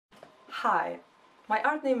Hi, my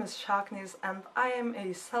art name is Shaknys and I am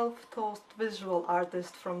a self-taught visual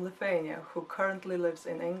artist from Lithuania who currently lives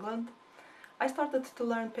in England. I started to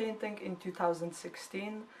learn painting in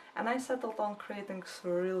 2016 and I settled on creating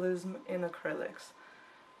surrealism in acrylics.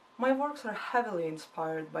 My works are heavily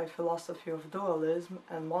inspired by philosophy of dualism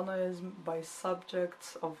and monoism, by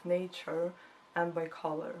subjects of nature and by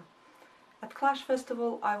color. At Clash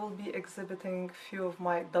Festival I will be exhibiting a few of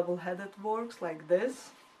my double-headed works like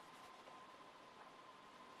this,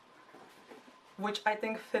 which I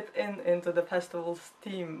think fit into the festival's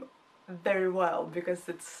theme very well because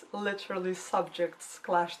it's literally subjects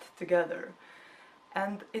clashed together.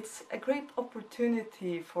 And it's a great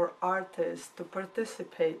opportunity for artists to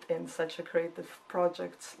participate in such a creative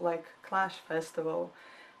projects like Clash Festival.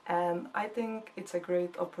 And I think it's a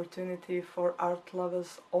great opportunity for art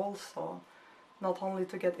lovers also, not only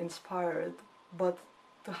to get inspired, but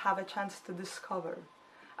to have a chance to discover.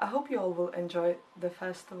 I hope you all will enjoy the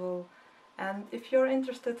festival. And if you're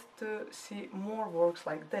interested to see more works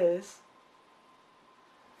like this,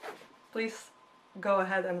 please go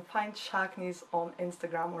ahead and find Shaknys on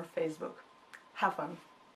Instagram or Facebook. Have fun!